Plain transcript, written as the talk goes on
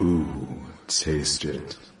Taste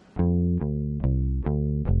it.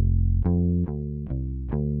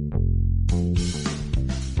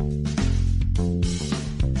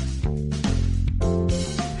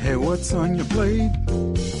 Hey, what's on your plate?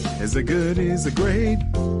 Is it good? Is it great?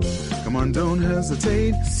 Come on, don't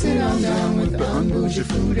hesitate. Sit down with the Unbougie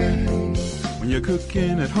Foodie. When you're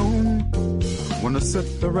cooking at home, wanna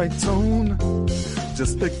set the right tone,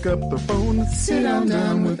 just pick up the phone. Sit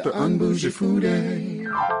down with the Unbougie Foodie.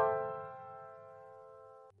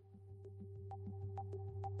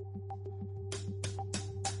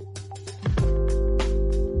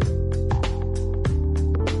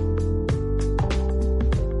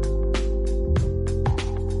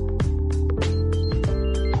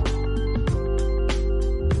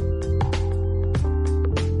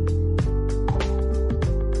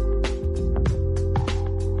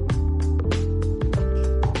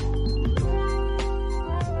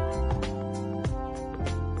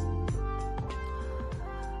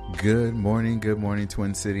 Good morning,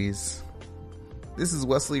 Twin Cities. This is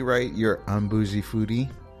Wesley Wright, your Unbougie Foodie.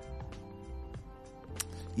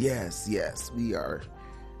 Yes, we are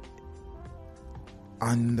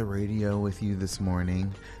on the radio with you this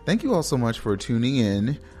morning. Thank you all so much for tuning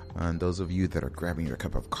in. Those of you that are grabbing your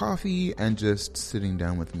cup of coffee and just sitting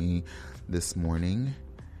down with me this morning.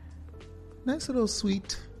 Nice little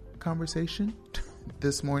sweet conversation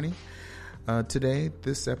this morning. Today,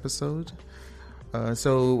 this episode.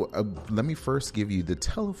 So let me first give you the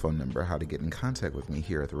telephone number, how to get in contact with me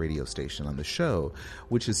here at the radio station on the show,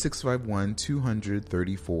 which is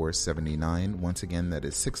 651-200-3479. Once again, that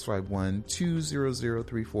is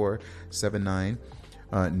 651-200-3479.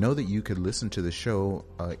 Know that you could listen to the show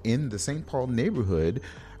in the St. Paul neighborhood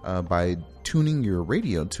by tuning your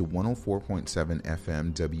radio to 104.7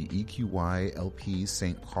 FM WEQY LP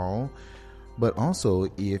St. Paul. But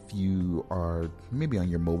also, if you are maybe on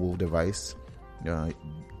your mobile device,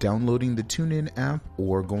 downloading the TuneIn app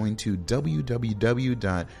or going to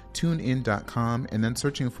www.tunein.com and then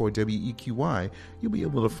searching for WEQY, you'll be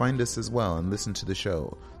able to find us as well and listen to the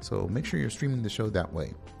show. So make sure you're streaming the show that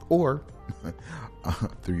way or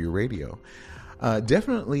through your radio.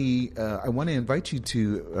 Definitely, I want to invite you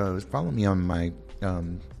to follow me on my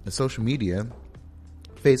social media.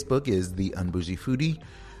 Facebook is the Unbougie Foodie.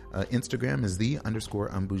 Instagram is the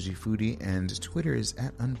 _Unbougie Foodie, and Twitter is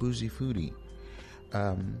at Unbougie Foodie.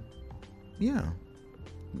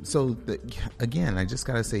 So again, I just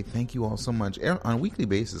gotta say thank you all so much. On a weekly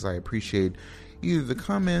basis, I appreciate either the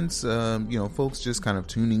comments, folks just kind of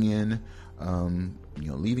tuning in,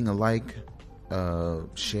 leaving a like,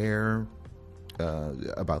 share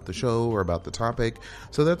about the show or about the topic.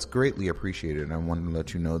 So that's greatly appreciated. And I wanted to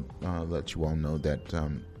let you all know that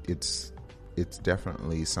it's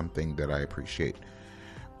definitely something that I appreciate.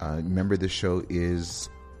 Remember, this show is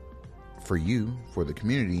for you, for the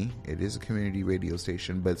community. It is a community radio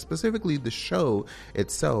station, but specifically the show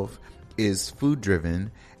itself is food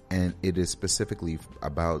driven, and it is specifically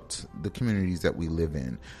about the communities that we live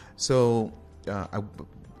in. So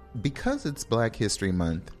because it's Black History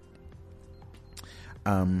Month,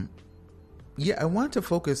 I want to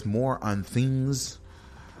focus more on things,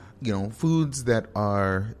 foods that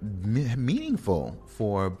are meaningful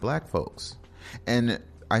for Black folks. And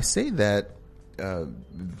I say that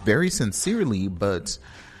very sincerely, but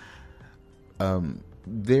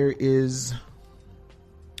there's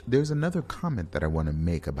another comment that I want to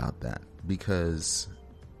make about that, because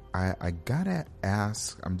I gotta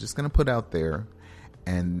ask, I'm just gonna put out there,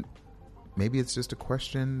 and maybe it's just a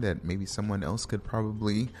question that maybe someone else could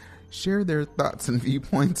probably share their thoughts and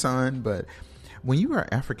viewpoints on, but when you are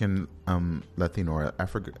African Latino or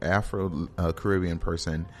Afro Caribbean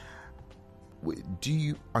person,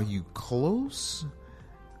 are you close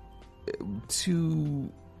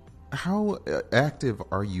to, how active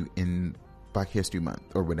are you in Black History Month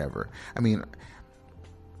or whatever? I mean,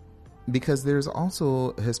 because there's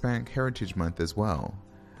also Hispanic Heritage Month as well.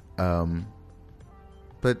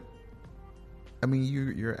 But I mean,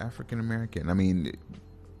 you're African American. I mean,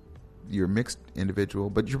 you're a mixed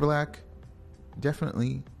individual, but you're Black.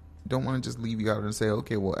 Definitely don't want to just leave you out and say,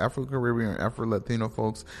 okay, well, Afro-Caribbean or Afro-Latino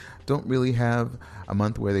folks don't really have a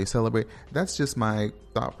month where they celebrate. That's just my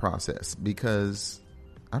thought process, because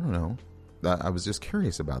I don't know. I was just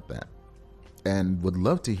curious about that and would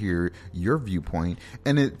love to hear your viewpoint.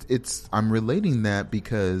 And I'm relating that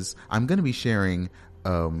because I'm going to be sharing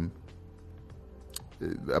about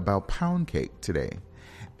pound cake today.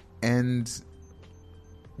 And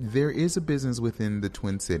there is a business within the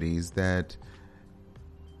Twin Cities that,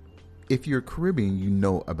 if you're Caribbean, you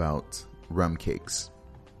know about rum cakes.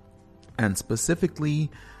 And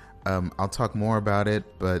specifically, I'll talk more about it,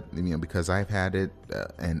 but because I've had it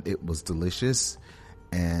and it was delicious,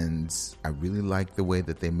 and I really like the way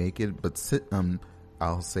that they make it. But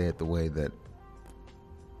I'll say it the way that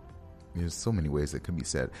there's so many ways that could be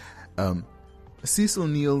said. Cecil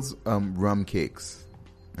Neals rum cakes,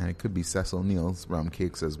 and it could be Cecil Neals rum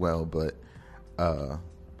cakes as well. But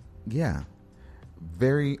yeah,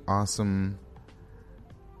 very awesome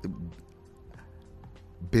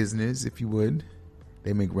business, if you would.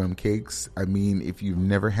 They make rum cakes. I mean, if you've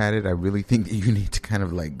never had it, I really think that you need to kind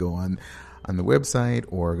of like go on the website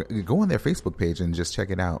or go on their Facebook page and just check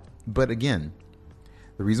it out. But again,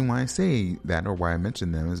 the reason why I say that, or why I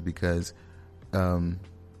mention them, is because the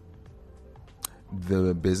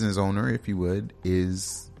business owner, if you would,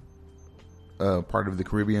 is part of the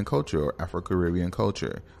Caribbean culture, or Afro-Caribbean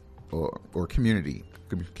culture, or community.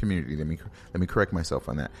 Let me correct myself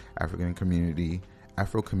on that. African community,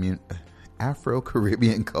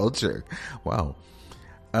 Afro-Caribbean culture. Wow.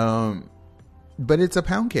 But it's a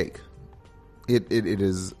pound cake. It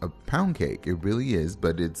is a pound cake. It really is.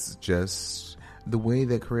 But it's just the way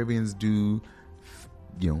that Caribbeans do,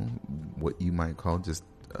 what you might call just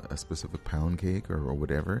a specific pound cake or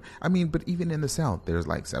whatever. I mean, but even in the South, there's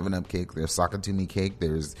like 7-Up cake, there's Sakatumi cake,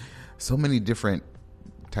 there's so many different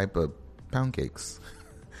type of pound cakes.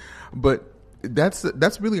 But that's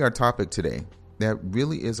really our topic today. That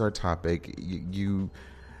really is our topic.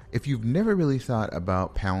 If you've never really thought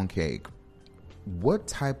about pound cake, what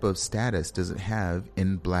type of status does it have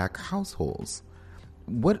in black households?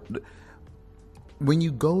 When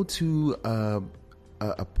you go to a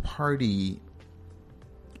party,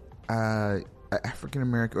 African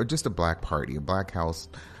American, or just a black party, a black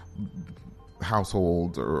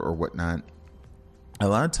household or whatnot, a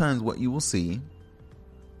lot of times what you will see,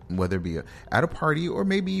 whether it be at a party or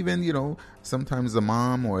maybe even, sometimes the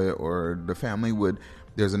mom or the family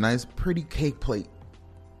there's a nice pretty cake plate,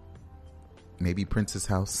 maybe Princess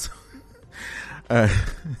House,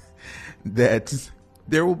 that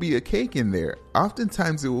there will be a cake in there.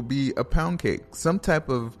 Oftentimes it will be a pound cake, some type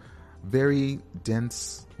of very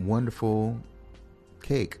dense, wonderful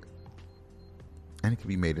cake. And it can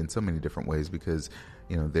be made in so many different ways because,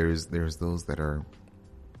 there's those that are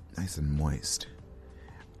nice and moist.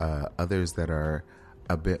 Others that are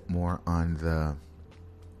a bit more on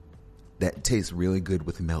that tastes really good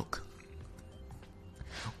with milk.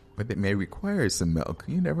 But it may require some milk.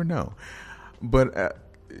 You never know. But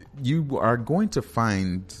you are going to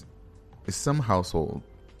find some household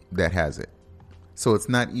that has it. So it's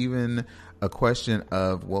not even a question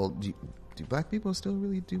of, well, do black people still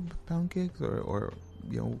really do pound cakes or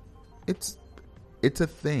it's a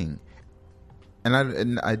thing.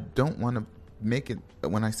 And I don't want to make it,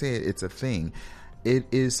 when I say it's a thing, it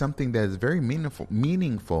is something that is very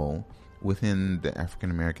meaningful within the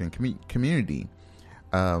African American community.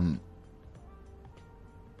 And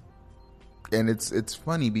it's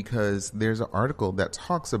funny because there's an article that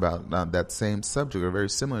talks about that same subject or very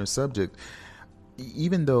similar subject,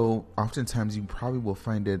 even though oftentimes you probably will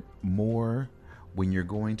find it more when you're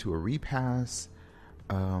going to a repast.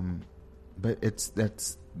 But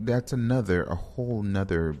that's a whole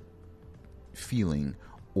nother feeling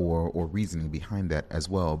or reasoning behind that as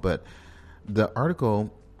well. But the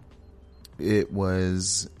article, it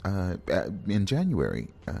was in January,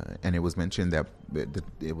 and it was mentioned that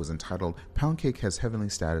it was entitled "Pound Cake Has Heavenly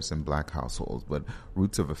Status in Black Households, but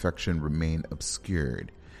Roots of Affection Remain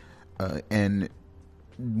Obscured." And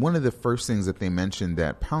one of the first things that they mentioned,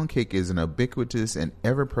 that pound cake is an ubiquitous and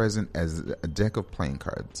ever-present as a deck of playing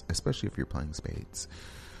cards, especially if you're playing spades.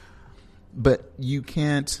 But you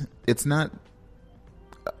can't, it's not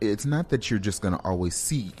that you're just going to always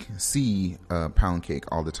see pound cake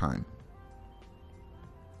all the time.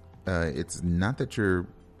 It's not that you're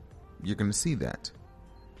going to see that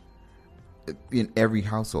in every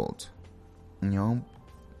household.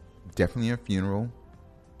 Definitely a funeral,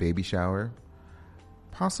 baby shower,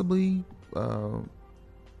 possibly a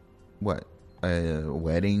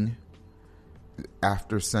wedding,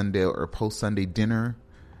 after Sunday or post Sunday dinner.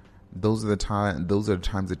 Those are the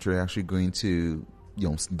times that you're actually going to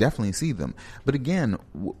definitely see them. But again,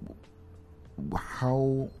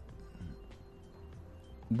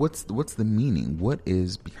 what's the meaning? What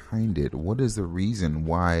is behind it? What is the reason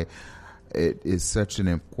why it is such an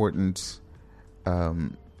important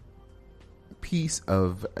piece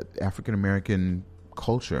of African American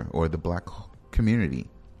culture or the black community?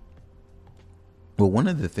 Well, one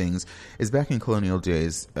of the things is, back in colonial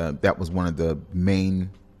days, that was one of the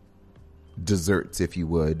main desserts, if you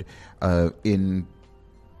would, in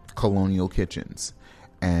colonial kitchens,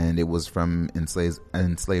 and it was from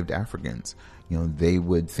enslaved Africans. they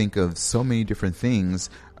would think of so many different things,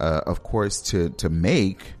 of course, to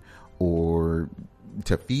make or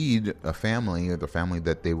to feed a family, or the family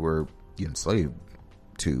that they were enslaved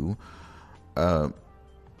to. But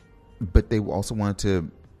they also wanted to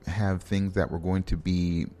have things that were going to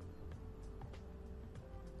be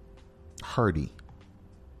hearty.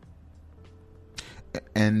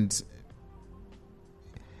 And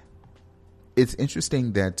it's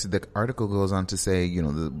interesting that the article goes on to say,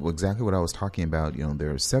 exactly what I was talking about.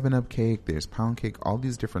 There's 7-Up cake, there's pound cake, all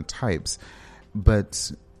these different types,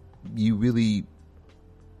 but you really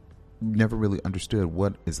never really understood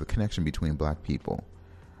what is the connection between black people,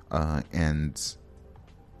 and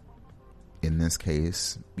in this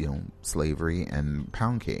case, slavery and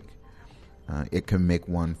pound cake. It can make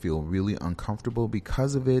one feel really uncomfortable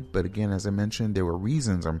because of it, but again, as I mentioned, there were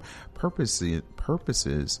reasons or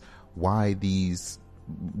purposes why these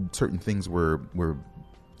certain things were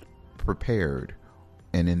prepared,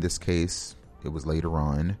 and in this case, it was later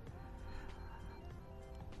on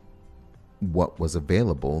what was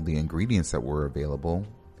available, the ingredients that were available,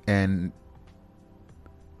 and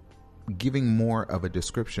giving more of a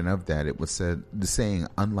description of that. It was saying,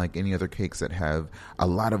 unlike any other cakes that have a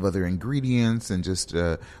lot of other ingredients and just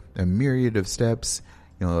a myriad of steps,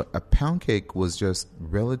 a pound cake was just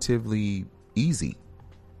relatively easy.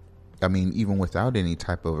 I mean, even without any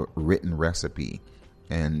type of written recipe.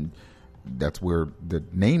 And that's where the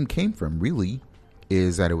name came from, really,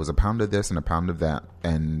 is that it was a pound of this and a pound of that.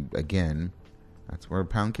 And again, that's where a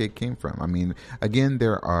pound cake came from. I mean, again,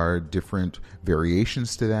 there are different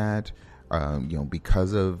variations to that,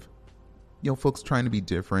 because of, folks trying to be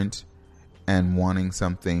different and wanting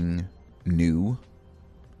something new.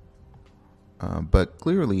 But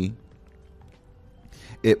clearly,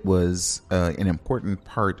 it was an important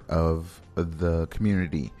part of the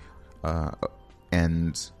community.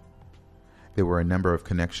 And there were a number of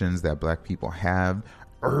connections that black people have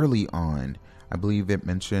early on. I believe it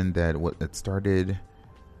mentioned that it started,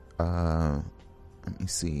 let me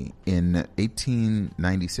see, in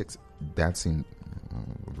 1896. That seemed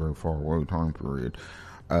a very far away time period.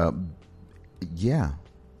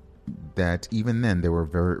 That even then there were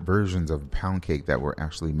versions of pound cake that were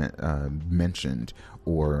actually mentioned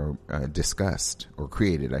or discussed or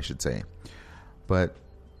created, I should say. But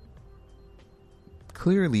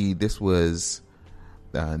clearly this is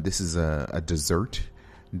a dessert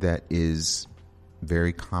that is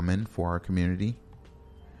very common for our community.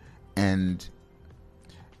 And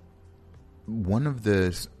one of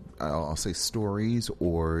the, I'll say, stories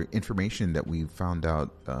or information that we found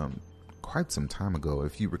out quite some time ago,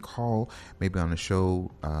 if you recall, maybe on a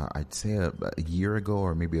show, I'd say a year ago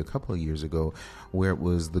or maybe a couple of years ago, where it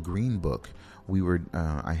was the Green Book.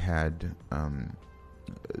 I had,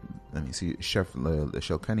 let me see, Chef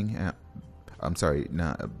Lachelle Cunningham,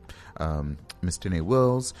 Miss Danae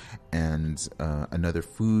Wills, and another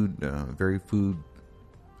very food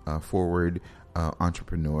forward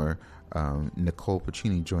entrepreneur, Nicole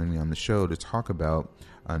Pacini, joined me on the show to talk about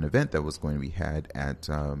an event that was going to be had at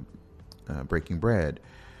Breaking Bread,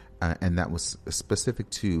 and that was specific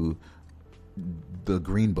to the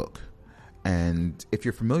Green Book. And if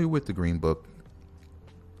you're familiar with the Green Book,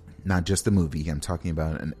 not just the movie, I'm talking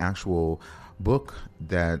about an actual book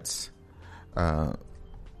that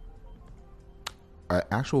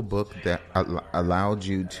allowed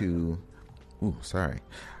you to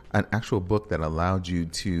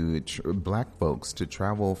black folks to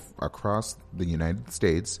travel across the United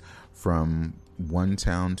States from one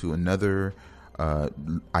town to another,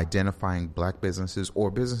 identifying black businesses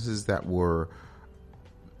or businesses that were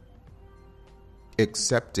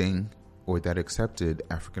accepting or that accepted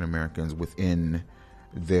African Americans within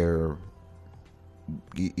their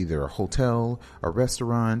either a hotel, a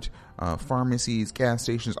restaurant, pharmacies, gas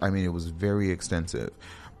stations. I mean, it was very extensive.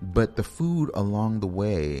 But the food along the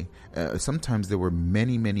way, sometimes there were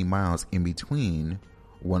many, many miles in between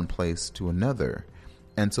one place to another.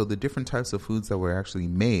 And so the different types of foods that were actually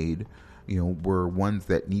made, were ones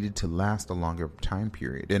that needed to last a longer time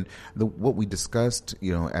period. And what we discussed,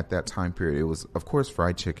 at that time period, it was, of course,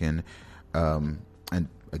 fried chicken. And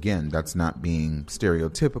again, that's not being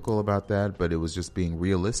stereotypical about that, but it was just being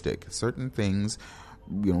realistic. Certain things,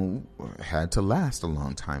 had to last a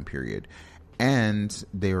long time period. And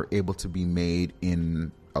they were able to be made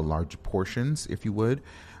in a large portions, if you would,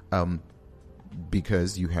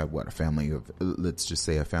 because you have a family of, let's just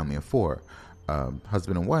say a family of 4,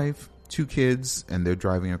 husband and wife, 2 kids, and they're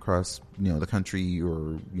driving across, the country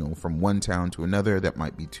or, from one town to another. That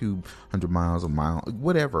might be 200 miles, a mile,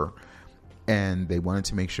 whatever. And they wanted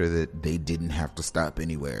to make sure that they didn't have to stop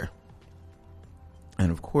anywhere.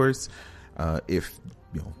 And of course, If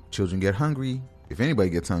children get hungry, if anybody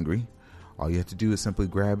gets hungry, all you have to do is simply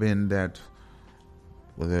grab in that,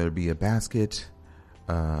 whether it be a basket,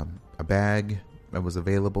 a bag that was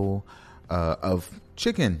available of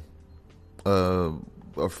chicken, of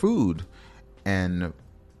food. And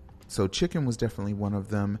so chicken was definitely one of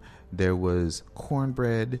them. There was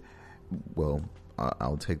cornbread. Well,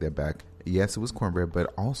 I'll take that back. Yes, it was cornbread,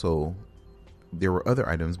 but also there were other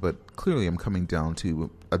items. But clearly I'm coming down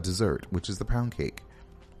to a dessert, which is the pound cake.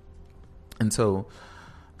 And so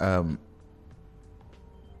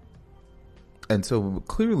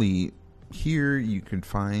clearly here you can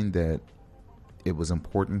find that it was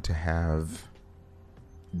important to have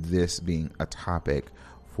this being a topic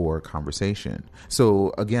for conversation.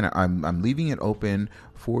 So again, I'm leaving it open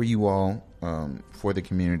for you all, for the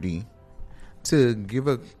community, to give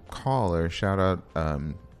a call or a shout out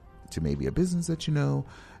to maybe a business that you know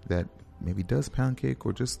that maybe does pound cake,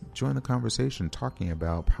 or just join the conversation talking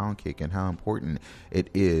about pound cake and how important it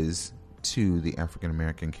is to the African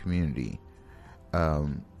American community.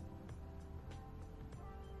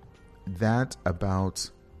 That about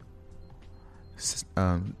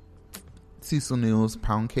Cecil Neals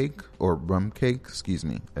pound cake or rum cake. Excuse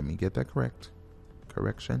me. Let me get that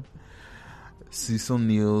correction. Cecil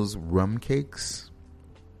Neals rum cakes.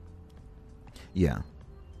 Yeah.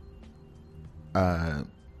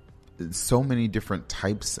 So many different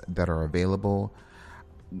types that are available.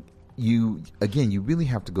 You really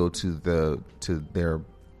have to go to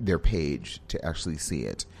their page to actually see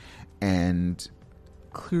it. And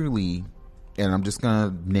clearly, and I'm just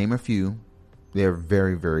gonna name a few, they're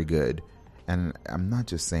very, very good. And I'm not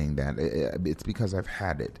just saying that, it's because I've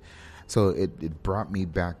had it. So it brought me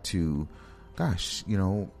back to, gosh,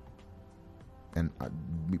 and I'll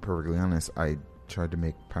be perfectly honest, I tried to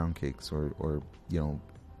make pound cakes or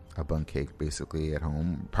a bundt cake basically at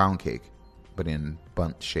home, pound cake, but in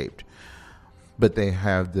bundt shaped. But they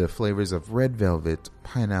have the flavors of red velvet,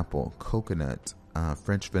 pineapple, coconut,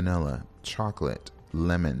 French vanilla, chocolate,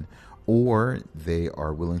 lemon, or they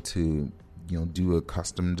are willing to do a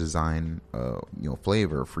custom design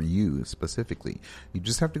flavor for you specifically. You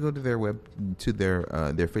just have to go to their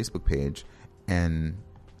their Facebook page and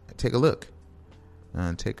take a look,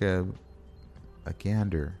 take a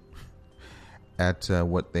gander at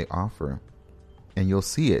what they offer, and you'll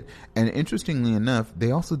see it. And interestingly enough,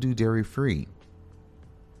 they also do dairy free.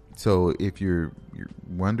 So if you're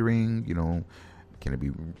wondering, can it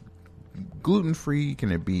be gluten free?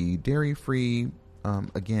 Can it be dairy free?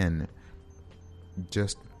 Again,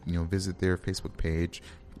 just visit their Facebook page.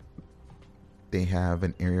 They have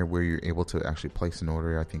an area where you're able to actually place an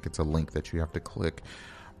order. I think it's a link that you have to click.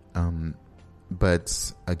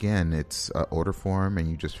 But again, it's an order form, and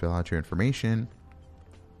you just fill out your information.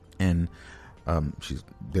 And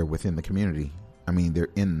they're within the community. I mean, they're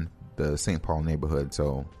in the St. Paul neighborhood.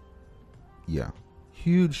 So yeah,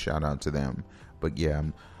 huge shout out to them. But yeah,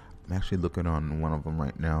 I'm actually looking on one of them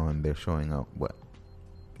right now, and they're showing up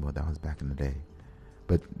that was back in the day.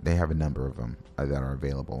 But they have a number of them that are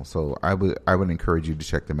available. So I would encourage you to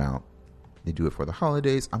check them out. They do it for the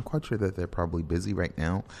holidays. I'm quite sure that they're probably busy right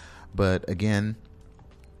now. But again,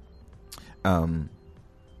 pound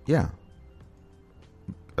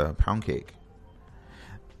cake.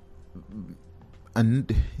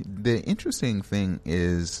 And the interesting thing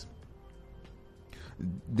is,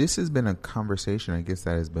 this has been a conversation, I guess,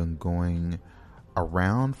 that has been going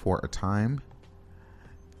around for a time.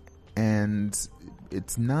 And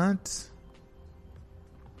it's not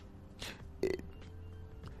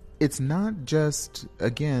just,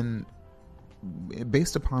 again,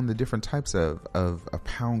 based upon the different types of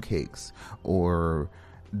pound cakes or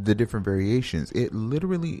the different variations. It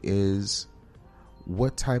literally is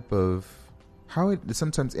what type of, how it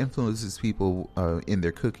sometimes influences people in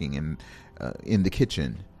their cooking and in the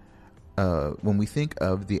kitchen. When we think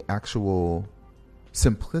of the actual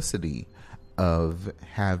simplicity of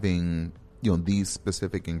having these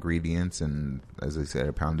specific ingredients, and as I said,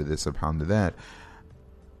 a pound of this, a pound of that,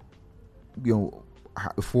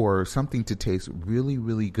 for something to taste really,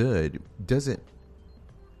 really good,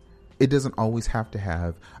 it doesn't always have to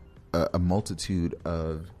have a multitude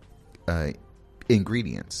of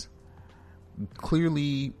ingredients.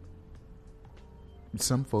 Clearly,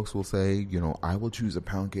 some folks will say, I will choose a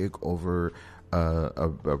pound cake over a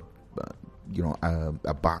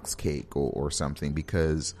box cake or something,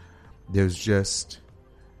 because there's just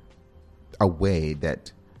a way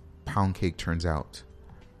that pound cake turns out.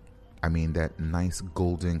 I mean, that nice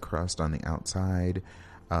golden crust on the outside,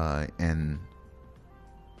 and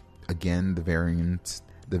again, the variance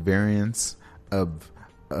of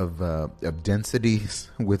of densities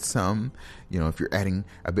with some. If you're adding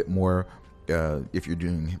a bit more, if you're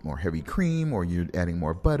doing more heavy cream, or you're adding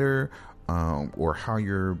more butter, or how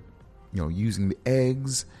you're using the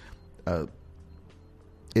eggs,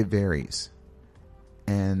 it varies.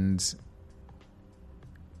 And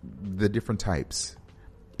the different types,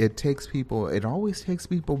 it always takes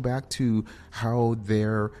people back to how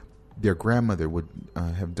their grandmother would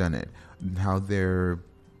have done it, how their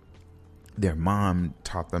mom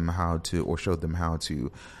taught them how to, or showed them how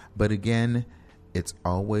to. But again, it's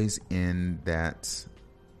always in that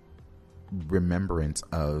remembrance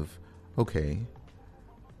of, okay,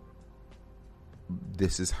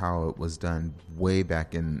 this is how it was done way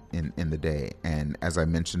back in the day. And as I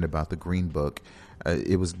mentioned about the Green Book,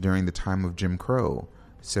 it was during the time of Jim Crow.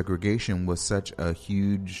 Segregation was such a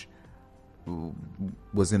huge,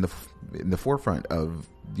 was in the forefront of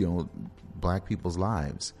Black people's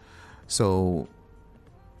lives. So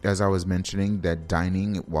as I was mentioning, that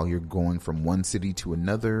dining while you're going from one city to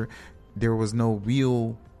another, there was no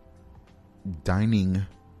real dining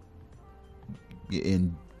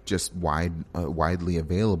in just widely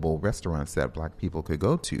available restaurants that Black people could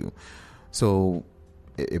go to. So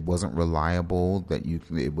it wasn't reliable that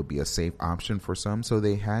it would be a safe option for some. So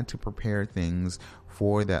they had to prepare things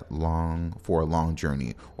for a long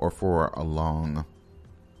journey, or for a long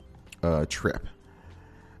trip.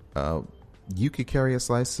 You could carry a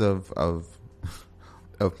slice of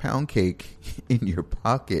pound cake in your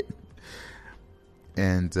pocket,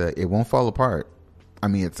 and it won't fall apart. I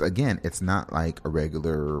mean, it's not like a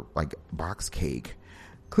regular box cake.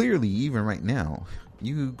 Clearly, even right now, if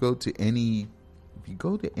you go to any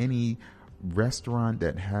restaurant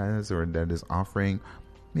that has, or that is offering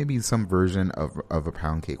maybe some version of a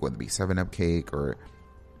pound cake, whether it be 7-Up cake or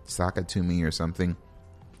Sakatumi or something,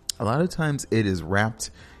 a lot of times it is wrapped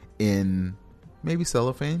in maybe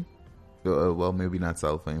cellophane. Well, maybe not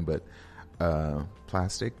cellophane, but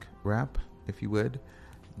plastic wrap, if you would.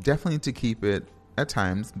 Definitely to keep it at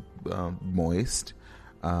times moist,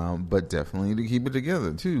 but definitely to keep it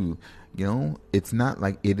together too. It's not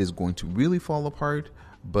like it is going to really fall apart,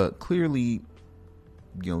 but clearly,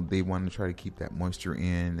 they want to try to keep that moisture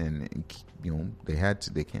in, and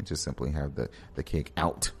they can't just simply have the cake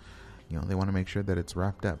out. They want to make sure that it's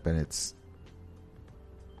wrapped up and it's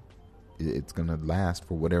going to last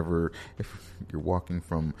for whatever. If you're walking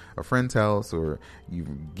from a friend's house, or you're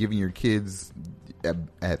giving your kids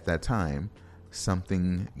at that time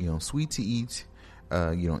something sweet to eat,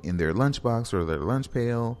 in their lunchbox or their lunch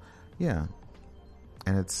pail, yeah.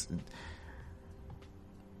 And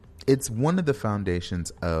it's one of the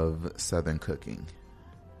foundations of Southern cooking.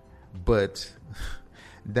 But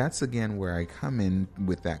that's again where I come in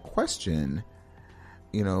with that question,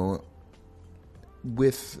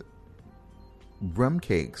 with rum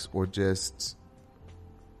cakes, or just,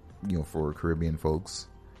 for Caribbean folks,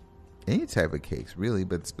 any type of cakes really,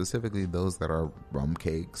 but specifically those that are rum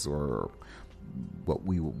cakes, or what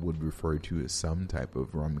we would refer to as some type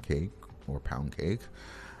of rum cake or pound cake.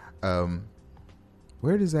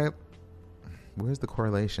 Where's the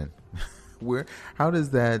correlation? How does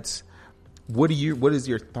that, what is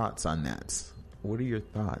your thoughts on that? What are your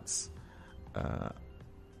thoughts?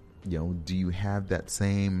 Do you have that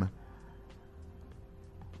same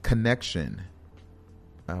connection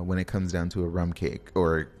when it comes down to a rum cake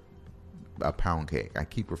or a pound cake? I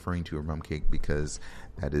keep referring to a rum cake because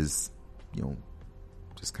that is,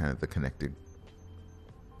 just kind of the connected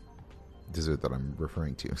dessert that I'm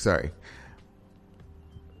referring to. Sorry.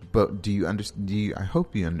 But do you understand? I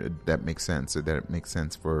hope that makes sense, or that it makes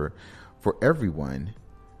sense for everyone.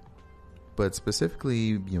 But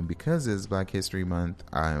specifically, because it's Black History Month,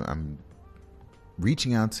 I'm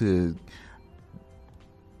reaching out to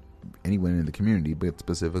anyone in the community, but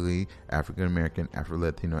specifically African American, Afro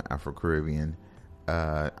Latino, Afro Caribbean.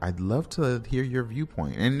 I'd love to hear your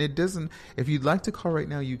viewpoint. And if you'd like to call right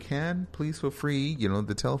now, you can. Please feel free.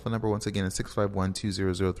 The telephone number once again is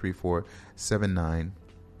 651-200-3479.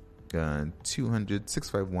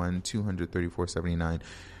 651-200-3479.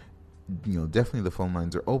 Definitely the phone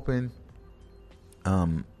lines are open.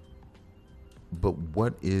 But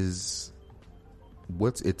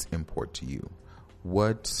what's its import to you?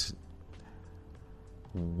 Where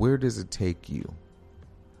does it take you?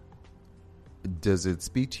 Does it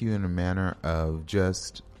speak to you in a manner of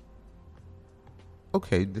just,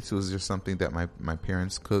 okay, this was just something that my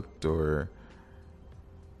parents cooked, or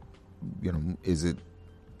does it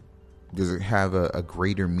have a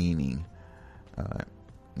greater meaning,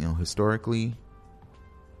 historically,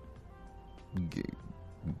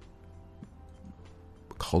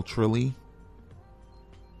 culturally?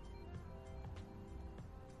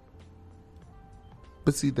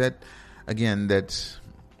 But see, that again, that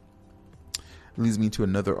leads me to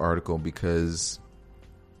another article, because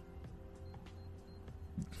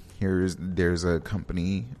there's a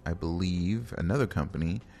company, I believe, another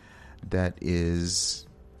company that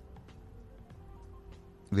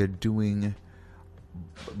they're doing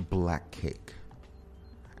black cake.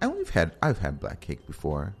 And I've had black cake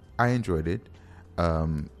before. I enjoyed it.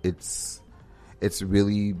 It's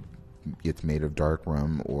made of dark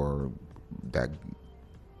rum, or that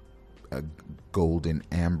golden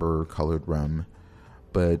amber colored rum,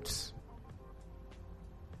 but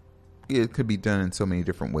it could be done in so many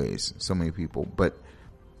different ways, so many people. But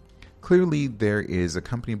clearly there is a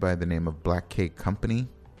company by the name of Black Cake Company.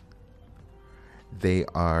 They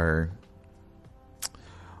are,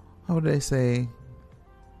 how would I say,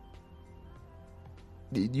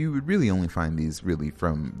 you would really only find these really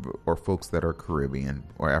from, or folks that are Caribbean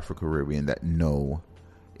or Afro-Caribbean that know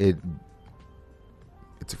it.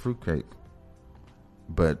 It's a fruit cake,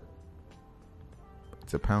 but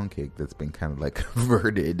it's a pound cake that's been kind of like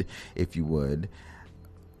converted, if you would.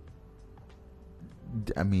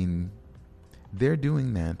 I mean, they're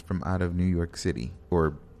doing that from out of New York City,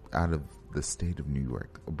 or out of the state of New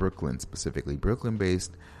York, Brooklyn specifically. Brooklyn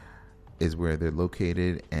based is where they're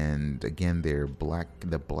located, and again, they're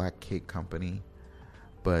the Black Cake Company.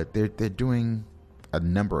 But they're doing a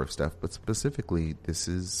number of stuff, but specifically, this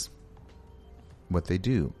is what they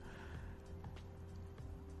do.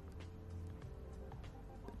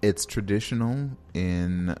 It's traditional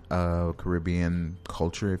in Caribbean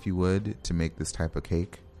culture, if you would, to make this type of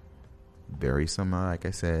cake. Very similar, like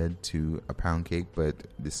I said, to a pound cake, but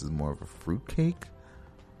this is more of a fruit cake.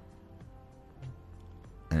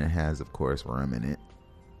 And it has, of course, rum in it.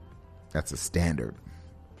 That's a standard.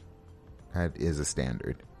 That is a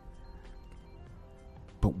standard.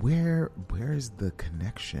 But where's the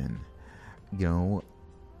connection? You know,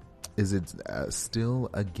 is it still,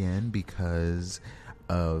 again, because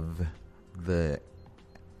of the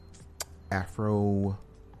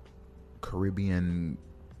Afro-Caribbean,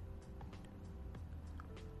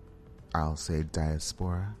 I'll say,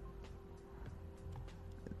 diaspora?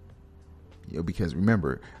 You know, because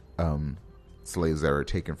remember, slaves that were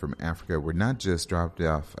taken from Africa were not just dropped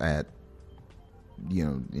off at,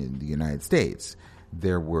 in the United States.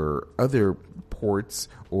 There were other ports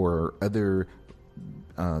or other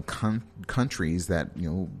countries that,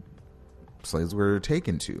 slaves were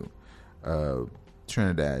taken to.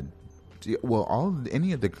 Trinidad, well,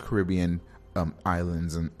 any of the Caribbean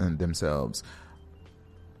islands and themselves.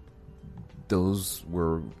 Those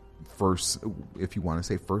were first, if you want to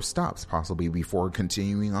say, first stops, possibly, before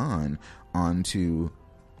continuing on to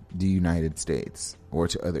the United States or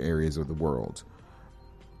to other areas of the world.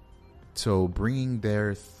 So bringing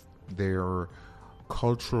their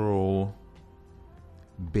cultural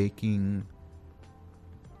baking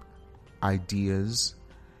ideas,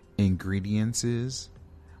 ingredients,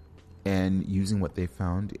 and using what they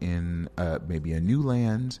found in maybe a new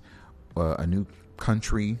land, a new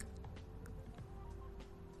country.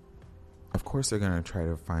 Of course, they're going to try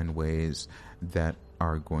to find ways that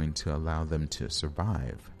are going to allow them to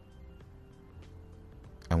survive.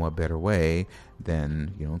 And what better way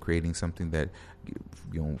than, creating something that,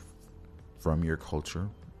 from your culture,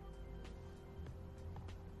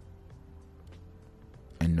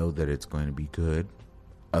 and know that it's going to be good.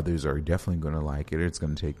 Others are definitely going to like it. It's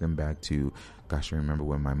going to take them back to, gosh, I remember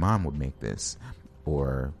when my mom would make this.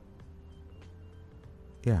 Or,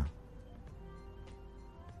 yeah.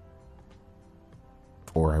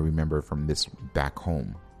 Or I remember from this back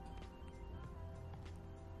home.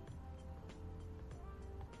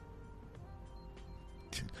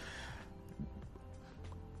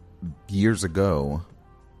 Years ago,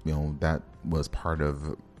 that was part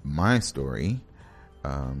of my story.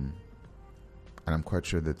 And I'm quite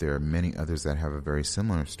sure that there are many others that have a very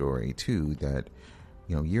similar story too, that,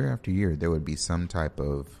 year after year, there would be some type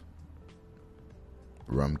of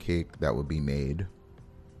rum cake that would be made.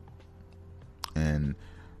 And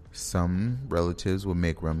some relatives would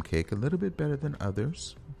make rum cake a little bit better than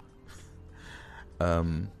others.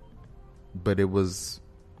 But it was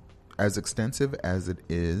as extensive as it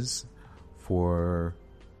is for,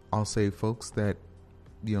 I'll say, folks that,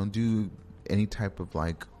 do any type of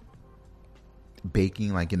like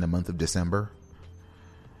baking, like in the month of December.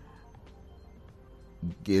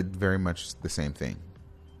 It's very much the same thing.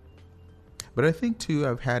 But I think too,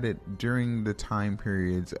 I've had it during the time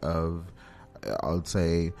periods of, I'll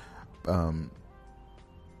say,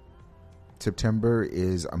 September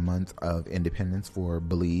is a month of independence for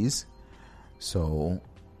Belize. So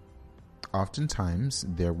oftentimes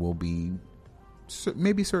there will be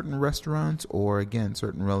maybe certain restaurants, or again,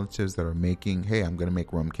 certain relatives that are making, hey, I'm going to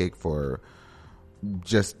make rum cake for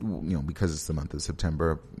just, because it's the month of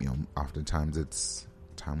September, oftentimes it's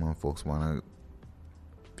time when folks want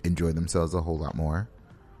to enjoy themselves a whole lot more.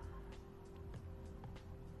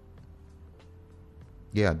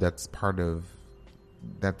 Yeah, that's part of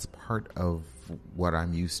what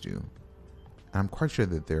I'm used to. I'm quite sure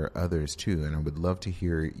that there are others too, and I would love to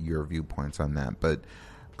hear your viewpoints on that. But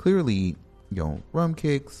clearly, rum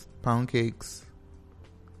cakes, pound cakes,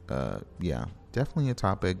 definitely a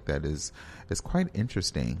topic that is quite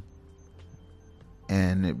interesting,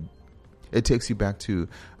 and it takes you back to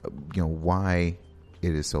why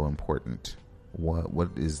it is so important.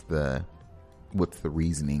 What's the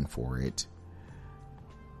reasoning for it?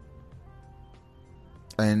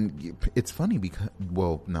 And it's funny because,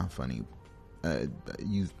 well, not funny. I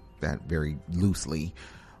use that very loosely,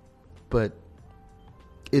 but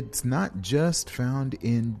it's not just found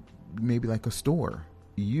in maybe like a store.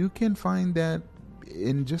 You can find that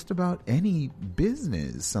in just about any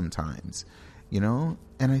business sometimes, and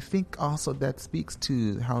I think also that speaks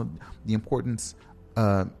to how the importance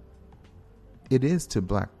it is to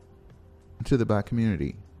the black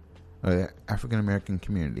community, African American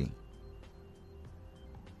community.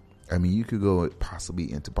 I mean, you could go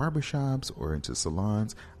possibly into barbershops or into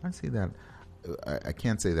salons. I say that I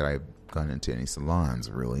can't say that I've gone into any salons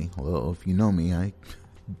really. Although if you know me, I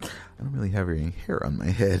don't really have any hair on my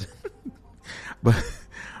head, but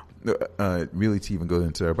really to even go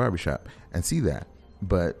into a barbershop and see that.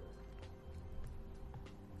 But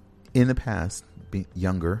in the past, being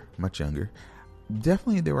younger, much younger,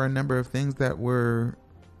 definitely there were a number of things that were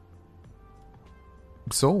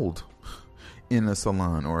sold in a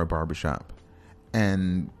salon or a barbershop,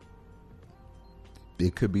 and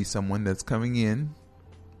it could be someone that's coming in,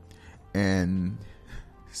 and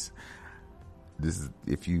this is,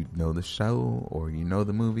 if you know the show or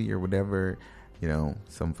the movie or whatever,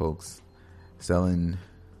 some folks selling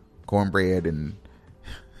cornbread and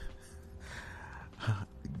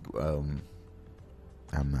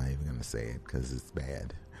I'm not even gonna say it because it's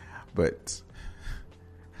bad, but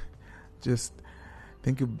just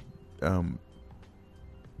think of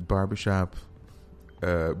barbershop,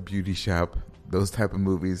 beauty shop, those type of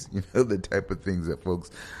movies, the type of things that folks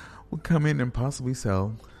would come in and possibly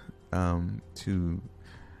sell to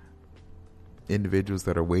individuals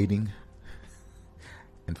that are waiting,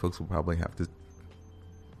 and folks will probably have to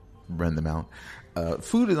run them out.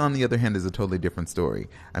 Food, on the other hand, is a totally different story.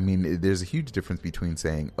 I mean, there's a huge difference between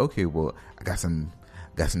saying, okay, well, I got some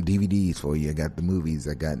DVDs for you. I got the movies.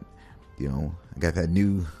 I got that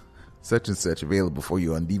new such and such available for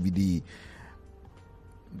you on DVD,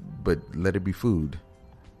 but let it be food.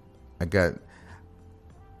 I got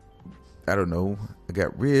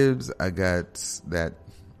ribs. I got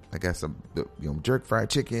some, jerk fried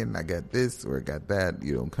chicken. I got this or I got that,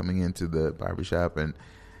 coming into the barbershop, and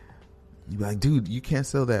you're like, dude, you can't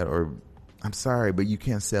sell that, or I'm sorry, but you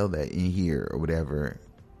can't sell that in here or whatever.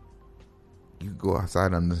 You go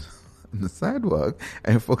outside on the sidewalk,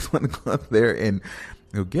 and if folks want to go up there and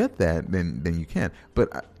get that, then you can.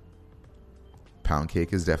 But pound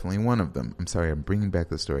cake is definitely one of them. I'm sorry, I'm bringing back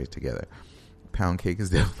the stories together. Pound cake is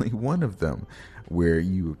definitely one of them, where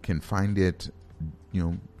you can find it,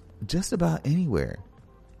 just about anywhere.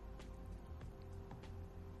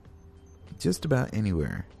 Just about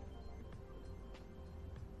anywhere.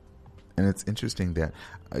 And it's interesting that,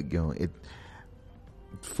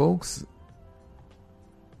 folks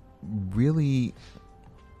really,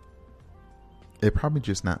 they're probably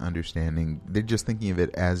just not understanding. They're just thinking of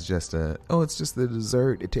it as just it's just the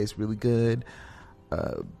dessert. It tastes really good.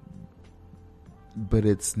 But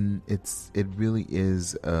it really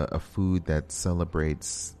is a food that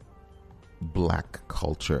celebrates black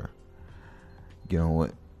culture.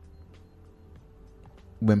 When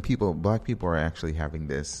black people are actually having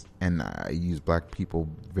this, and I use black people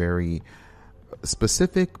very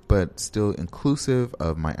specific, but still inclusive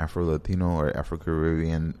of my Afro-Latino or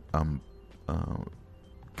Afro-Caribbean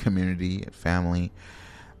community, family,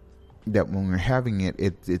 that when we're having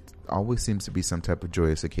it always seems to be some type of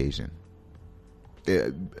joyous occasion.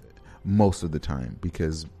 Most of the time,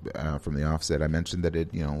 because from the offset, I mentioned that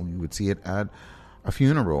you would see it at a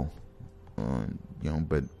funeral,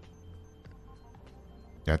 but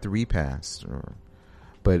at the repast,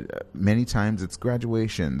 but many times it's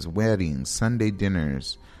graduations, weddings, Sunday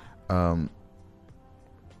dinners,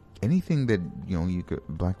 anything that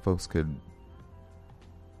black folks could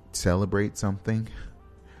celebrate something.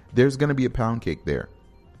 There's going to be a pound cake there.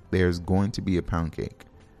 There's going to be a pound cake,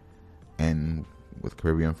 and with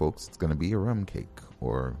Caribbean folks, it's going to be a rum cake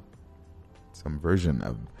or some version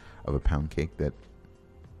of a pound cake that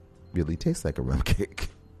really tastes like a rum cake.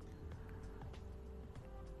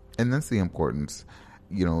 And that's the importance.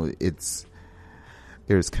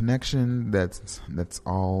 There's connection that's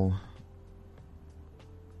all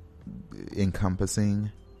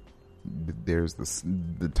encompassing. There's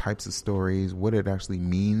the types of stories, what it actually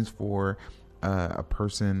means for a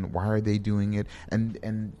person, why are they doing it,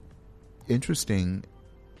 and interesting.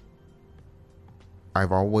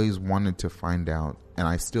 I've always wanted to find out, and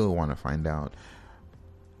I still want to find out,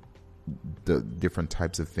 the different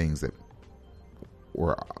types of things that,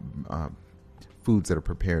 or foods that are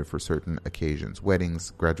prepared for certain occasions,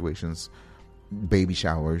 weddings, graduations, baby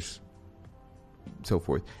showers, so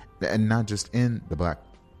forth, and not just in the Black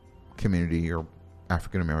community or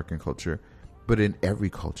African American culture, but in every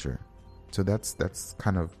culture. So that's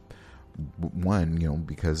kind of one,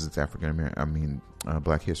 because it's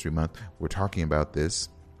Black History Month, we're talking about this.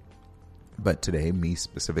 But today, me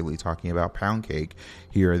specifically talking about pound cake,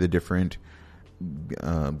 here are the different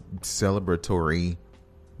celebratory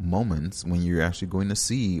moments when you're actually going to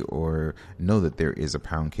see or know that there is a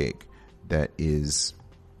pound cake that is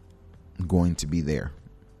going to be there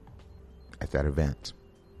at that event.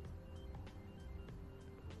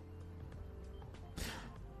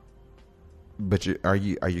 But are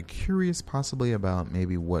you curious possibly about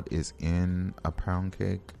maybe what is in a pound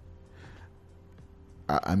cake?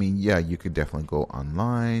 Yeah, you could definitely go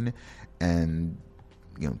online and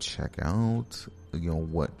check out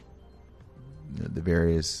what the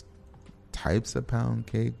various types of pound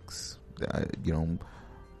cakes,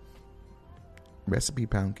 recipe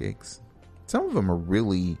pound cakes. Some of them are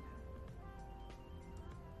really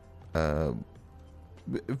I'd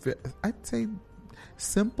say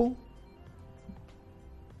simple.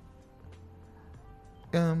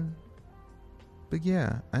 But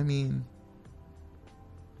yeah,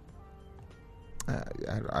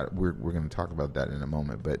 we're going to talk about that in a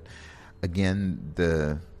moment. But again,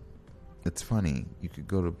 it's funny. You could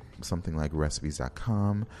go to something like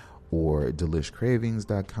recipes.com or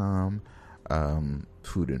delishcravings.com,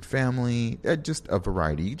 Food and Family, just a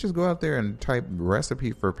variety. You just go out there and type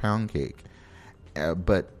recipe for pound cake.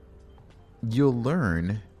 But you'll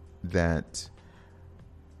learn that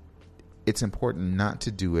it's important not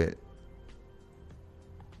to do it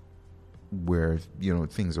where,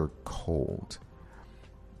 things are cold.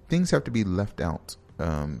 Things have to be left out,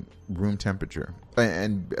 room temperature.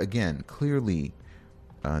 And again, clearly,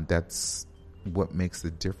 that's what makes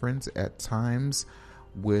the difference at times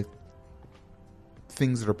with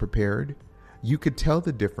things that are prepared. You could tell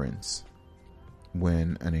the difference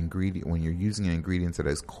when you're using an ingredient that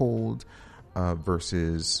is cold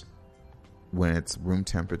versus when it's room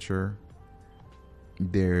temperature.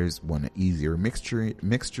 There's one easier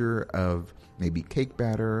mixture of maybe cake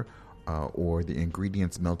batter, or the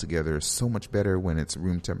ingredients melt together so much better when it's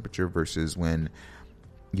room temperature versus when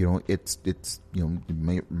it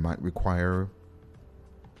might require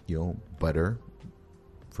butter,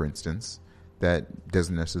 for instance, that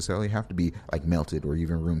doesn't necessarily have to be like melted or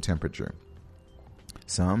even room temperature.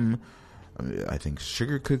 Some, I think,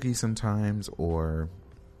 sugar cookies sometimes, or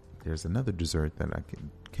there's another dessert that I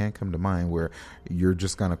can't come to mind where you're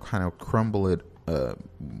just gonna kind of crumble it.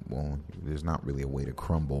 Well, there's not really a way to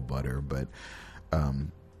crumble butter, but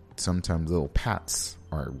sometimes little pats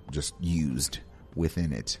are just used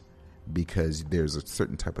within it because there's a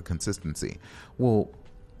certain type of consistency. Well,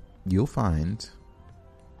 you'll find,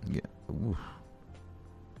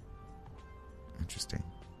 interesting.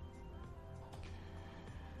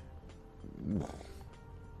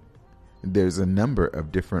 There's a number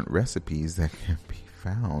of different recipes that can be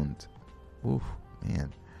found. Ooh,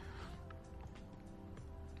 man.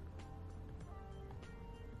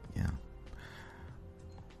 Yeah.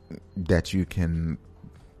 That you can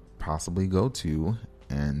possibly go to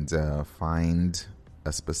and find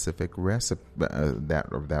a specific recipe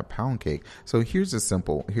that pound cake. So here's a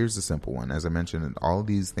simple one. As I mentioned, all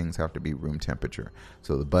these things have to be room temperature.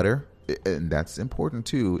 So the butter, and that's important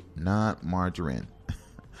too, not margarine.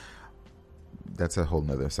 That's a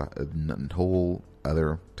whole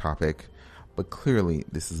other topic, but clearly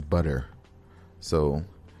this is butter. So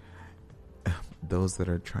those that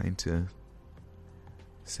are trying to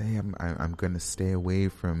say I'm going to stay away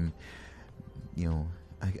from,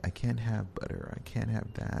 I can't have butter, I can't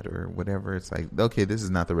have that, or whatever. It's like, okay, this is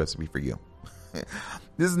not the recipe for you.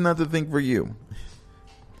 This is not the thing for you.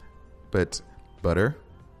 But butter,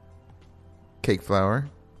 cake flour,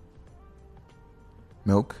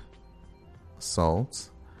 milk,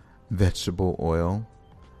 salt, vegetable oil,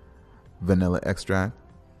 vanilla extract,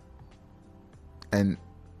 and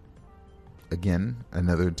again,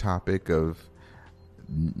 another topic of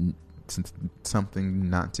something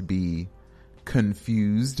not to be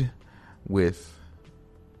confused with.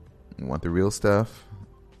 You want the real stuff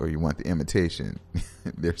or you want the imitation?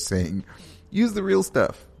 They're saying use the real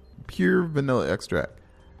stuff, pure vanilla extract,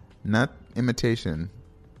 not imitation.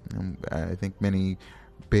 I think many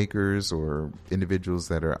bakers or individuals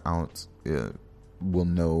that are out will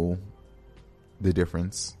know the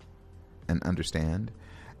difference and understand.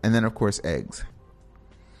 And then, of course, eggs.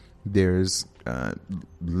 There's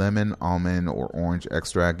lemon, almond, or orange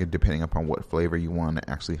extract, depending upon what flavor you want to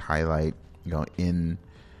actually highlight, in,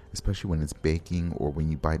 especially when it's baking or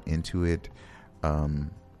when you bite into it.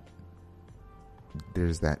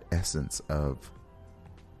 There's that essence of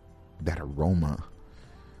that aroma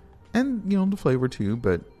and, the flavor too.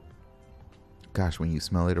 But gosh, when you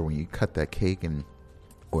smell it or when you cut that cake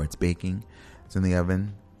or it's baking, it's in the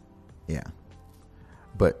oven. Yeah.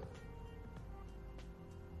 But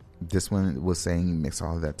this one was saying you mix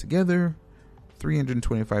all of that together,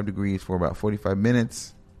 325 degrees for about 45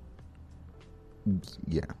 minutes.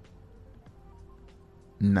 Yeah.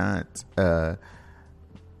 Not,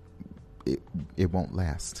 it won't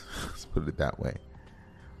last. Let's put it that way.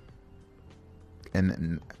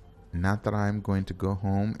 And not that I'm going to go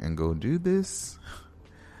home and go do this,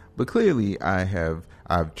 but clearly I've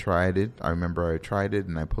tried it. I remember I tried it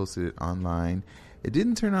and I posted it online. It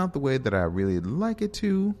didn't turn out the way that I really like it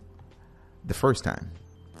to the first time.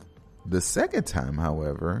 The second time,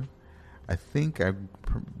 however, I think I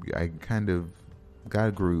kind of got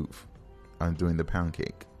a groove on doing the pound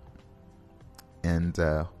cake. And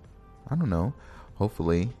I don't know,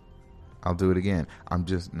 hopefully I'll do it again. I'm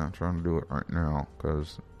just not trying to do it right now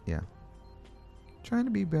because, trying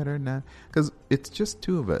to be better, not because it's just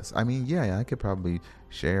two of us. I mean, I could probably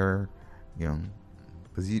share,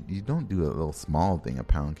 because you don't do a little small thing, a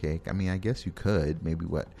pound cake. I mean, I guess you could, maybe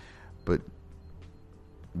but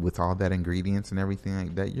with all that ingredients and everything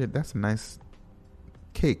like that, that's a nice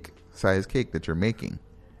size cake that you're making.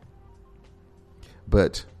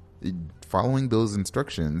 But following those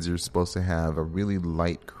instructions, you're supposed to have a really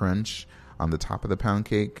light crunch on the top of the pound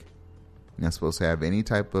cake. You're not supposed to have any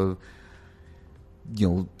type of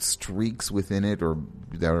streaks within it or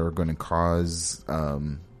that are going to cause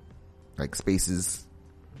like spaces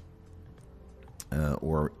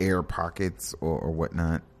or air pockets or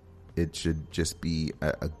whatnot. It should just be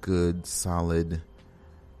a good solid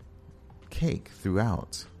cake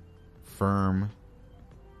throughout, firm,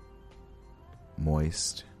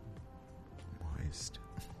 moist.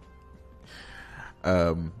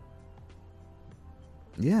 I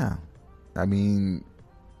mean,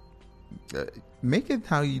 make it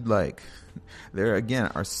how you'd like. There again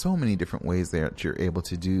are so many different ways that you're able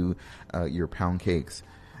to do your pound cakes,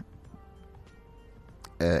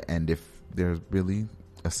 and if there's really,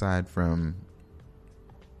 aside from,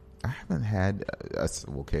 I haven't had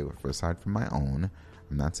aside from my own,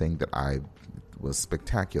 I'm not saying that I was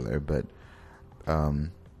spectacular, but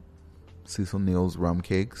Cecil Neals rum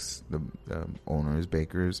cakes, the owners,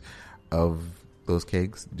 bakers of those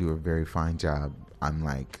cakes, do a very fine job. I'm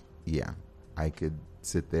like, I could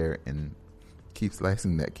sit there and keep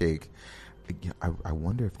slicing that cake. I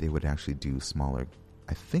wonder if they would actually do smaller.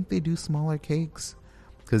 I think they do smaller cakes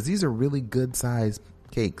because these are really good sized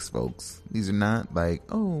cakes, folks. These are not like,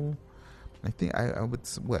 I think I would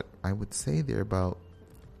say they're about,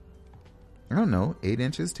 I don't know, 8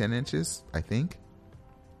 inches, 10 inches, I think.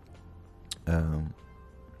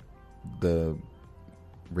 The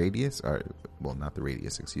radius, not the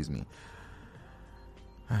radius, excuse me.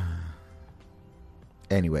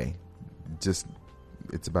 Anyway, it's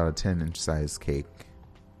about a 10-inch size cake,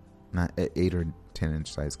 not 8 or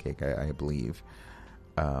 10-inch size cake, I believe.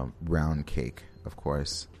 Round cake, of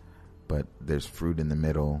course, but there's fruit in the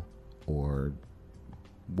middle or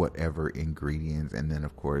whatever ingredients, and then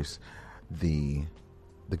of course the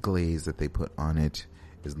glaze that they put on it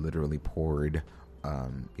is literally poured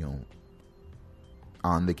on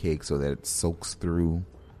the cake so that it soaks through.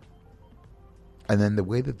 And then the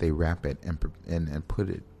way that they wrap it and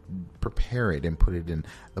prepare it and put it in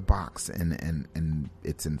the box and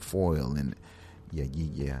it's in foil, and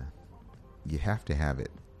you have to have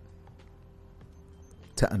it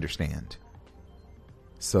to understand.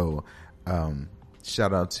 So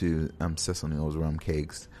shout out to Cecil Neals rum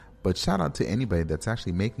cakes, but shout out to anybody that's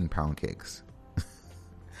actually making pound cakes.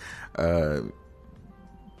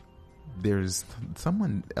 There's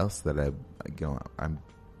someone else that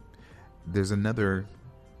there's another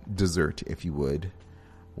dessert, if you would,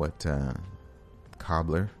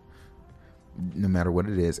 cobbler, no matter what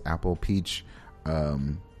it is, apple, peach,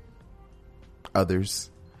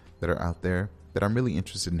 others that are out there that I'm really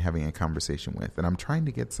interested in having a conversation with. And I'm trying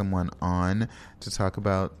to get someone on to talk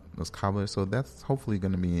about those cobblers. So that's hopefully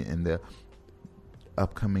going to be in the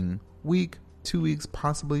upcoming week, 2 weeks,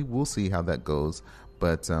 possibly. We'll see how that goes.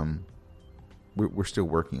 But we're still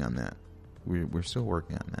working on that. We're still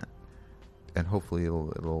working on that. And hopefully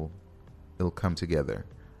it'll come together.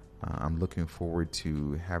 I'm looking forward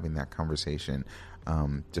to having that conversation.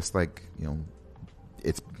 Just like,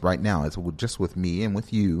 it's right now, it's just with me and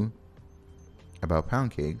with you about pound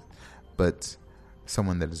cake, but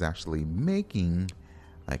someone that is actually making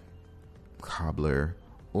like cobbler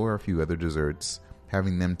or a few other desserts,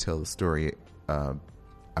 having them tell the story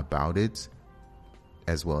about it,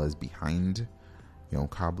 as well as behind,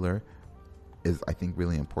 cobbler, is, I think,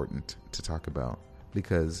 really important to talk about,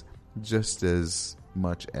 because just as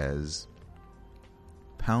much as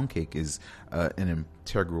pound cake is an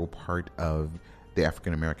integral part of the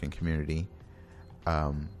African American community,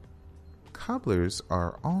 cobblers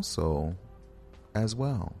are also as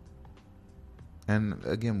well. And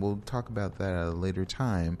again, we'll talk about that at a later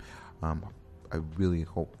time. I really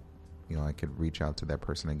hope I could reach out to that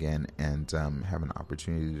person again and have an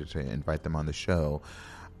opportunity to invite them on the show.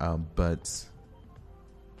 But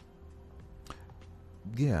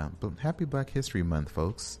happy Black History Month,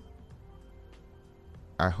 folks.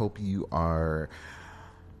 I hope you are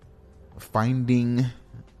finding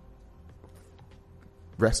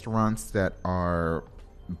restaurants that are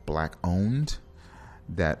Black owned,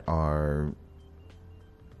 that are,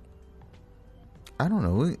 I don't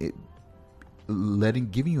know,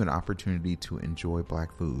 giving you an opportunity to enjoy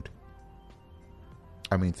Black food.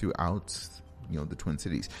 I mean, throughout, the Twin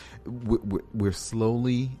Cities, we're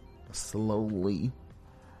slowly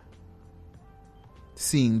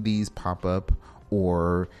seeing these pop up,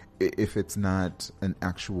 or if it's not an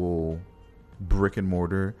actual brick and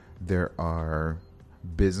mortar, there are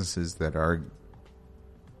businesses that are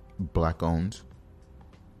Black owned.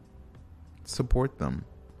 Support them,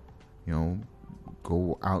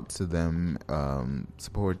 go out to them,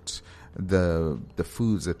 support the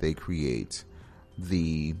foods that they create,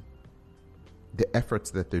 the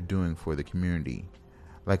efforts that they're doing for the community.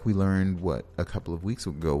 Like we learned a couple of weeks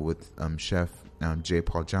ago with Chef J.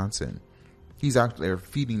 Paul Johnson. He's out there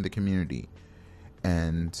feeding the community,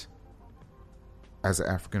 and as an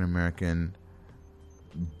African American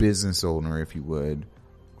business owner, if you would,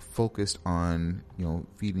 focused on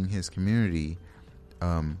feeding his community,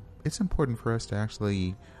 it's important for us to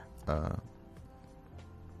actually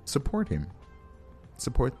support him,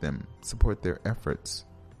 support them, support their efforts.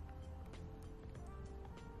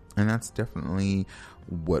 And that's definitely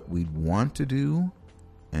what we want to do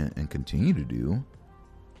and continue to do.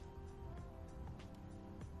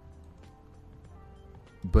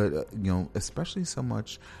 But, especially so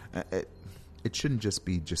much, it shouldn't just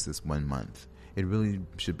be just this 1 month. It really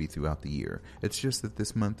should be throughout the year. It's just that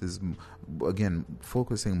this month is, again,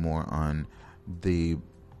 focusing more on the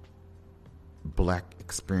Black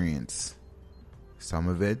experience. Some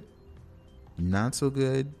of it not so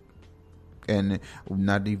good. And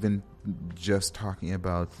not even just talking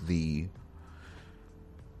about the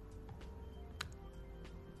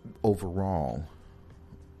overall,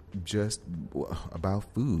 just about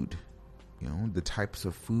food, the types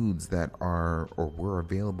of foods that are or were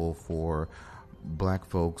available for Black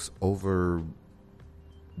folks over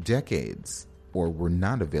decades, or were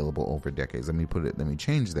not available over decades. Let me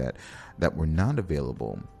change that were not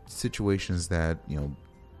available. Situations that,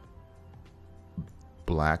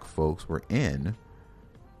 Black folks were in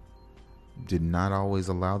did not always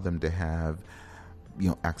allow them to have,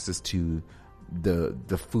 access to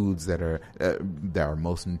the foods that are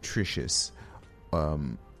most nutritious, but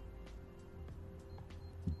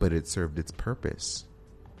it served its purpose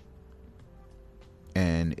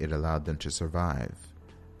and it allowed them to survive.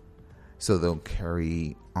 So they'll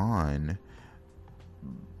carry on.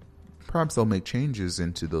 Perhaps they'll make changes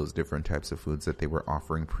into those different types of foods that they were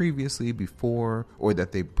offering previously, before, or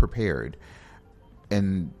that they prepared,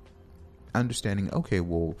 and understanding, okay,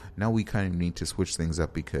 well, now we kind of need to switch things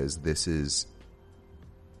up, because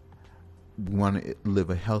we want to live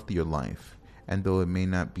a healthier life. And though it may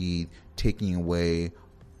not be taking away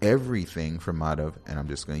everything from out of, and I'm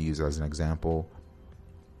just going to use as an example,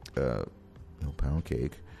 pound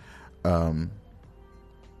cake,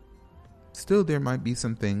 still there might be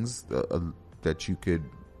some things that you could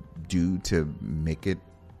do to make it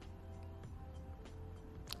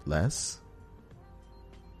less,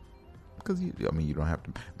 because you don't have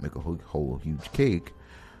to make a whole huge cake.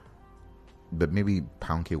 But maybe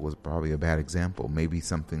pound cake was probably a bad example. Maybe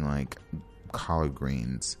something like collard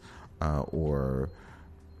greens, or,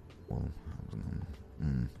 well,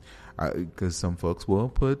 Because some folks will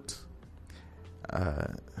put, I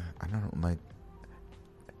don't know, like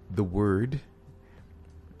the word,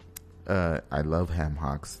 I love ham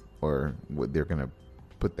hocks, or what they're going to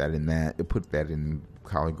put that in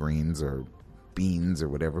collard greens or beans or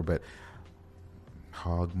whatever, but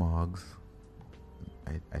hog mogs,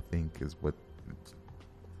 I think is what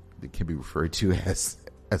it can be referred to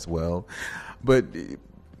as well. But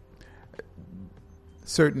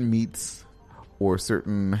certain meats or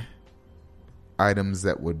certain items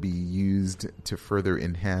that would be used to further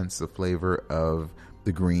enhance the flavor of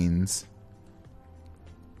the greens,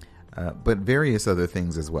 but various other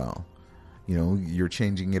things as well. You know, you're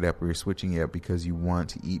changing it up or you're switching it up because you want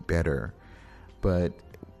to eat better. But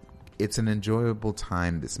it's an enjoyable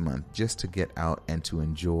time this month just to get out and to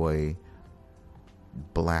enjoy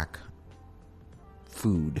Black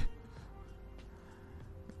food.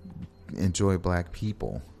 Enjoy Black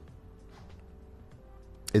people.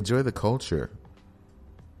 Enjoy the culture.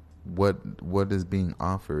 What is being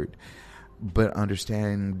offered, but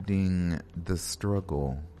understanding the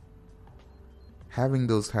struggle. Having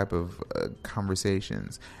those type of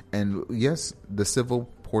conversations. And yes, the civil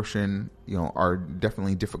portion, are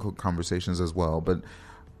definitely difficult conversations as well. But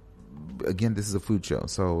again, this is a food show.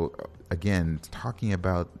 So again, talking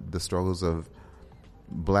about the struggles of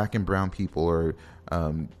Black and brown people, or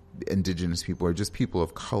indigenous people, or just people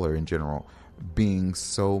of color in general, being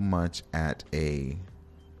so much at a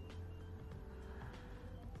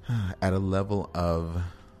level of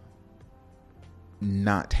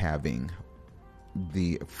not having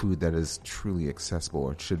the food that is truly accessible,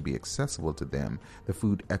 or should be accessible to them, the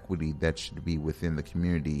food equity that should be within the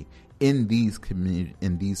community, in these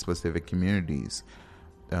specific communities.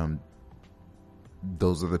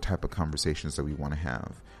 Those are the type of conversations that we want to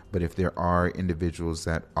have. But if there are individuals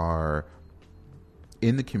that are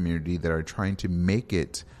in the community that are trying to make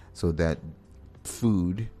it so that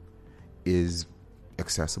food is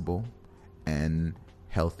accessible and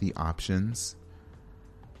healthy options,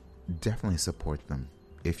 definitely support them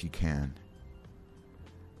if you can.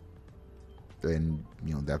 And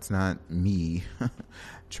that's not me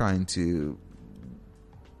trying to,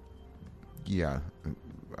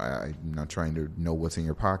 I'm not trying to know what's in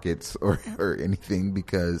your pockets or anything,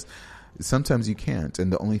 because sometimes you can't.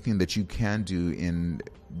 And the only thing that you can do in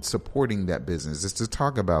supporting that business is to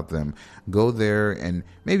talk about them. Go there and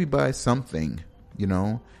maybe buy something.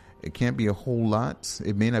 It can't be a whole lot.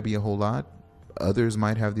 It may not be a whole lot. Others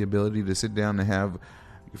might have the ability to sit down and have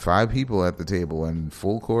 5 people at the table and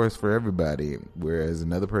full course for everybody. Whereas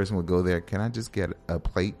another person would go there, can I just get a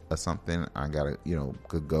plate of something? I gotta,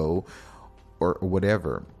 could go, or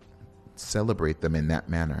whatever. Celebrate them in that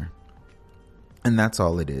manner. And that's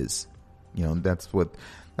all it is. That's what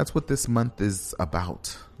this month is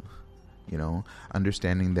about.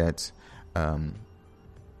 Understanding that,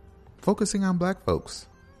 focusing on Black folks,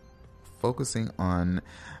 focusing on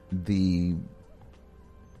the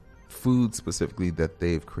food specifically that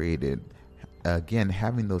they've created. Again,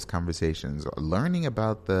 having those conversations, learning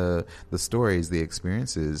about the stories, the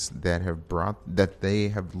experiences that they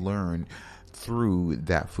have learned through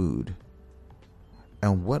that food.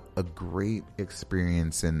 And what a great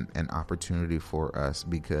experience and opportunity for us,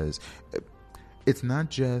 because it's not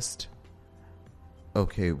just,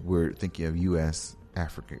 okay, we're thinking of U.S.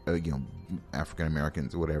 African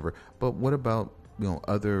Americans or whatever, but what about,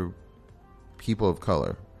 other people of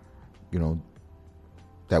color,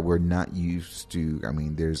 that we're not used to. I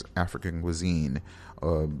mean, there's African cuisine,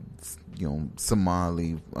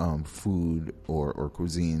 Somali food or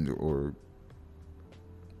cuisine, or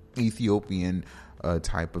Ethiopian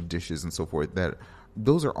type of dishes and so forth. That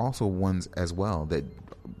those are also ones as well that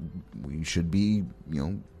we should be,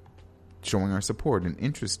 showing our support and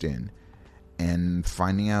interest in, and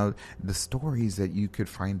finding out the stories that you could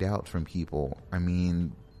find out from people. I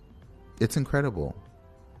mean, it's incredible.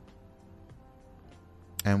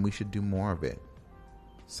 And we should do more of it.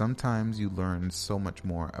 Sometimes you learn so much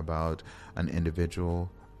more about an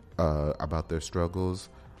individual, about their struggles,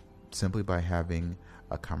 simply by having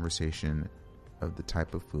a conversation of the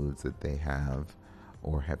type of foods that they have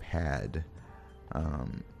or have had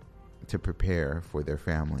to prepare for their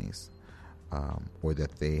families, or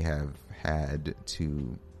that they have had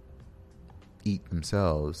to eat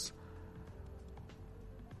themselves.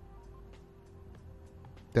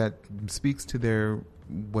 That speaks to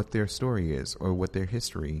what their story is, or what their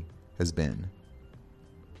history has been.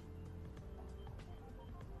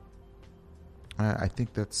 I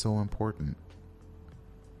think that's so important.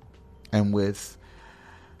 And with,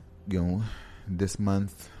 this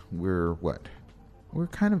month, we're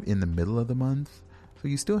kind of in the middle of the month, so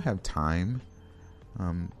you still have time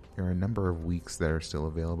There are a number of weeks that are still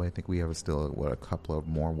available. I think we have still a couple of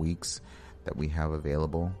more weeks that we have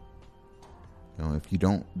available. If you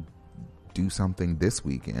don't do something this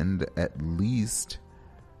weekend, at least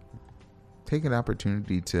take an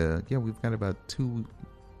opportunity to, we've got about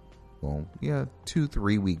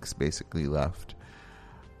 2-3 weeks basically left.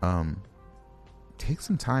 Take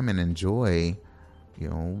some time and enjoy,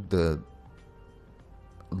 the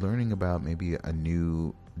learning about maybe a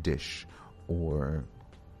new dish, or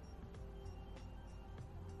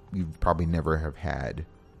you probably never have had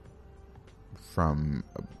from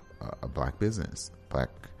a black business,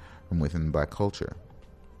 from within black culture.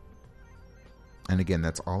 And again,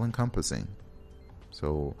 that's all encompassing.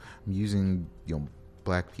 So I'm using,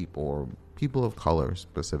 black people or people of color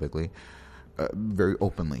specifically, very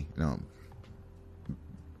openly,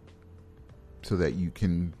 so that you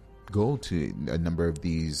can go to a number of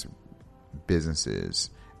these businesses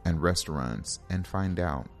and restaurants and find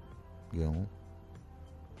out,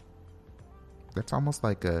 that's almost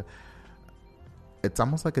like it's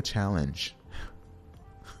almost like a challenge.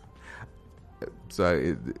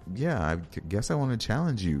 So I guess I want to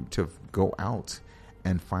challenge you to go out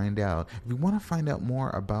and find out. If you want to find out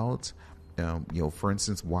more about, for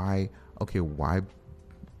instance, what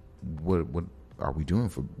are we doing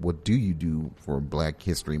what do you do for Black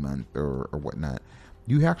History Month or whatnot?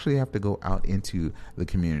 You actually have to go out into the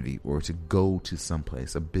community, or to go to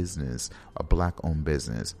someplace, a business, a black-owned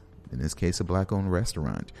business, in this case, a black-owned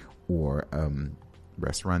restaurant, or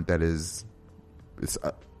restaurant that is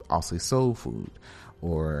I'll say soul food,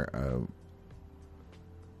 or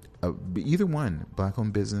either one,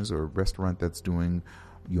 black-owned business or restaurant that's doing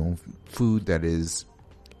food that is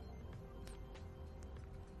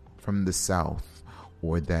from the South,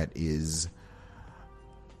 or that is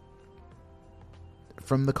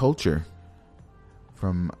from the culture,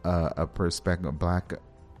 from a perspective, a black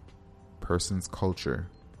person's culture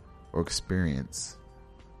or experience,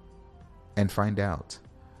 and find out.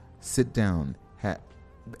 Sit down,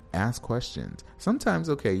 ask questions. Sometimes,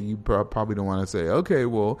 you probably don't want to say, okay,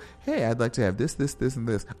 well, hey, I'd like to have this, and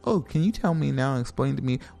this. Oh, can you tell me now? Explain to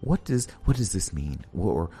me, what does this mean?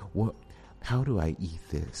 Or what? How do I eat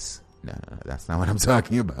this? No, that's not what I'm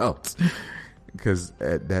talking about. Because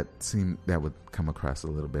that would come across a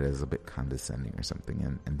little bit as a bit condescending or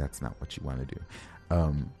something, and that's not what you want to do.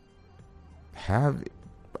 Have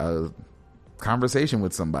a conversation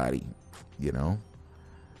with somebody,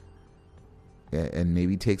 and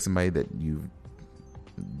maybe take somebody that you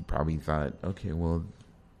probably thought, okay, well,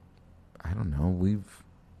 I don't know,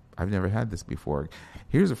 I've never had this before.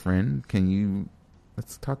 Here's a friend.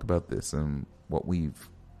 Let's talk about this and what we're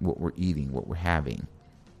eating, what we're having,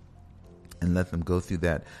 and let them go through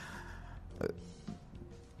that,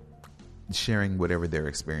 sharing whatever their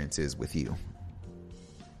experience is with you,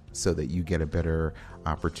 so that you get a better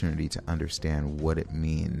opportunity to understand what it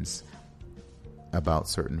means about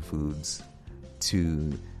certain foods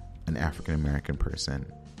to an African American person,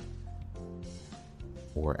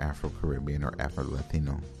 or Afro-Caribbean, or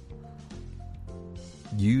Afro-Latino.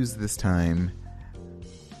 Use this time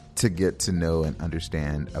to get to know and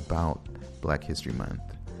understand about Black History Month.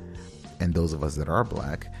 And those of us that are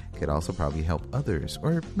black could also probably help others,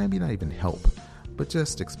 or maybe not even help, but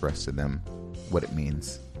just express to them what it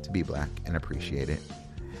means to be black and appreciate it.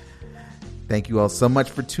 Thank you all so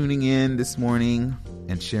much for tuning in this morning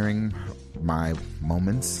and sharing my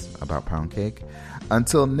moments about pound cake.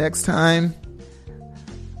 Until next time,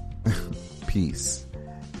 peace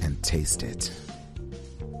and taste it.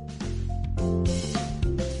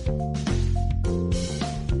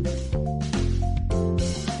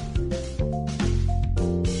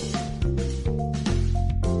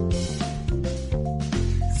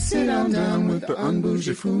 Sit down with the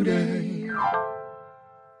unbougie foodie.